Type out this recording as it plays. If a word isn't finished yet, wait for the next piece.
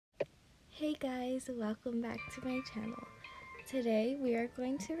Hey guys, welcome back to my channel. Today we are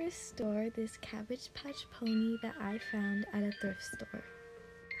going to restore this Cabbage Patch pony that I found at a thrift store.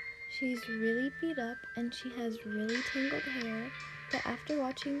 She's really beat up and she has really tangled hair, but after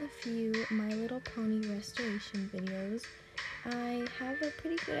watching a few My Little Pony restoration videos, I have a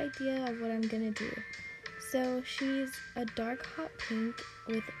pretty good idea of what I'm gonna do. So she's a dark hot pink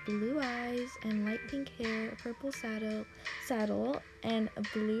with blue eyes and light pink hair, purple saddle and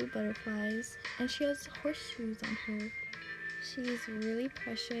blue butterflies, and she has horseshoes on her. She's really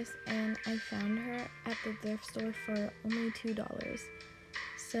precious and I found her at the thrift store for only $2.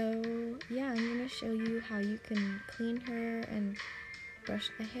 So yeah, I'm going to show you how you can clean her and brush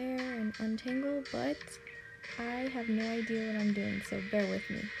the hair and untangle, but I have no idea what I'm doing, so bear with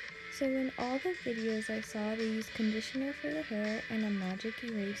me. So in all the videos I saw, they used conditioner for the hair and a magic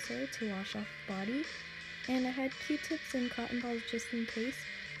eraser to wash off the body. And I had Q-tips and cotton balls just in case.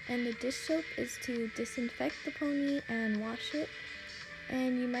 And the dish soap is to disinfect the pony and wash it.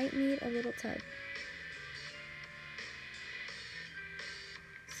 And you might need a little tub.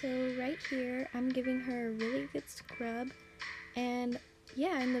 So right here, I'm giving her a really good scrub. And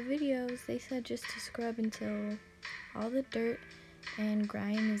yeah, in the videos, they said just to scrub until all the dirt and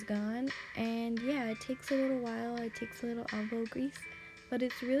grime is gone, and yeah, it takes a little while, it takes a little elbow grease, but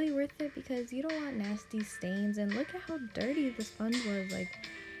it's really worth it because you don't want nasty stains. And look at how dirty the sponge was. Like,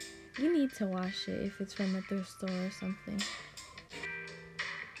 you need to wash it if it's from a thrift store or something.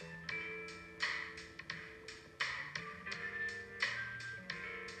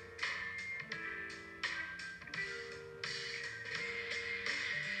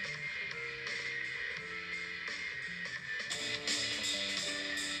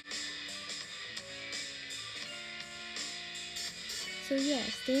 So yeah,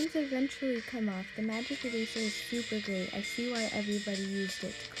 stains eventually come off. The magic eraser is super great. I see why everybody used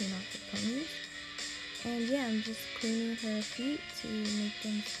it to clean off the ponies. And yeah, I'm just cleaning her feet to make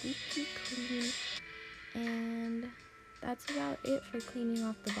them squeaky clean. And that's about it for cleaning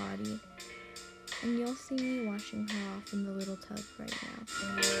off the body. And you'll see me washing her off in the little tub right now.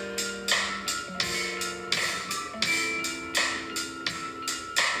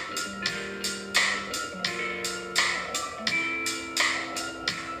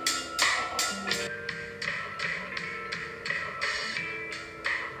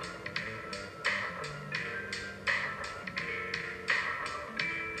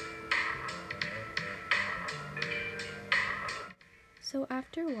 So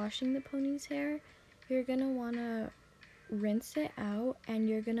after washing the pony's hair, you're gonna wanna rinse it out and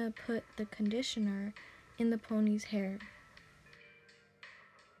you're gonna put the conditioner in the pony's hair.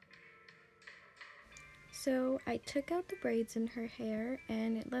 So I took out the braids in her hair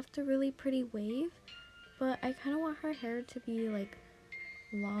and it left a really pretty wave, but I kind of want her hair to be like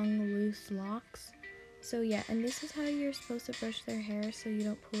long, loose locks. So yeah, and this is how you're supposed to brush their hair so you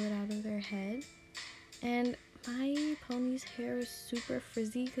don't pull it out of their head. And my pony's hair is super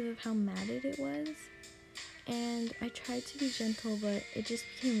frizzy because of how matted it was, and I tried to be gentle but it just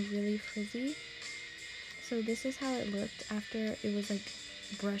became really frizzy. So this is how it looked after it was like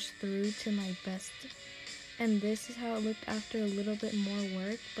brushed through to my best, and this is how it looked after a little bit more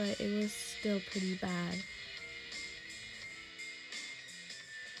work, but it was still pretty bad.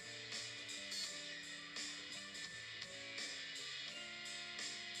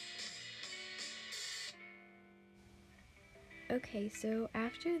 Okay, so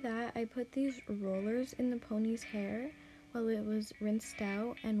after that, I put these rollers in the pony's hair while it was rinsed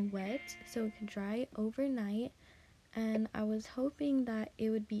out and wet so it could dry overnight. And I was hoping that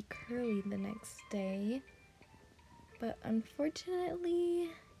it would be curly the next day, but unfortunately,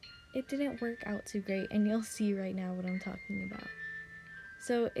 it didn't work out too great, and you'll see right now what I'm talking about.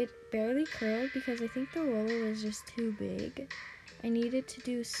 So it barely curled because I think the roller was just too big. I needed to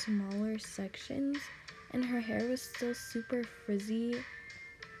do smaller sections, and her hair was still super frizzy.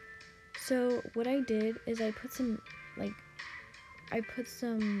 So what I did is I put some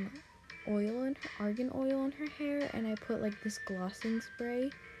oil in her, argan oil in her hair, and I put like this glossing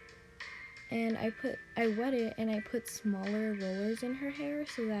spray, and I wet it and I put smaller rollers in her hair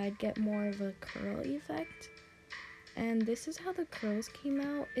so that I'd get more of a curl effect. And this is how the curls came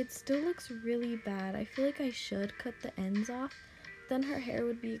out. It still looks really bad. I feel like I should cut the ends off. Then her hair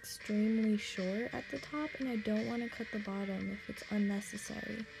would be extremely short at the top, and I don't want to cut the bottom if it's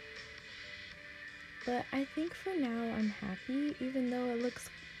unnecessary. But I think for now I'm happy, even though it looks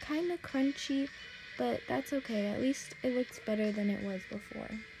kind of crunchy, but that's okay. At least it looks better than it was before.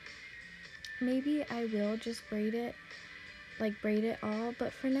 Maybe I will just braid it all,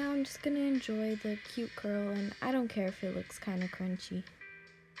 but for now I'm just gonna enjoy the cute curl, and I don't care if it looks kind of crunchy.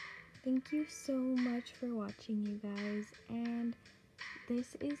 Thank you so much for watching, you guys, and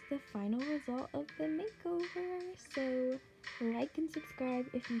this is the final result of the makeover. So like and subscribe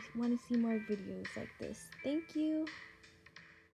if you want to see more videos like this. Thank you.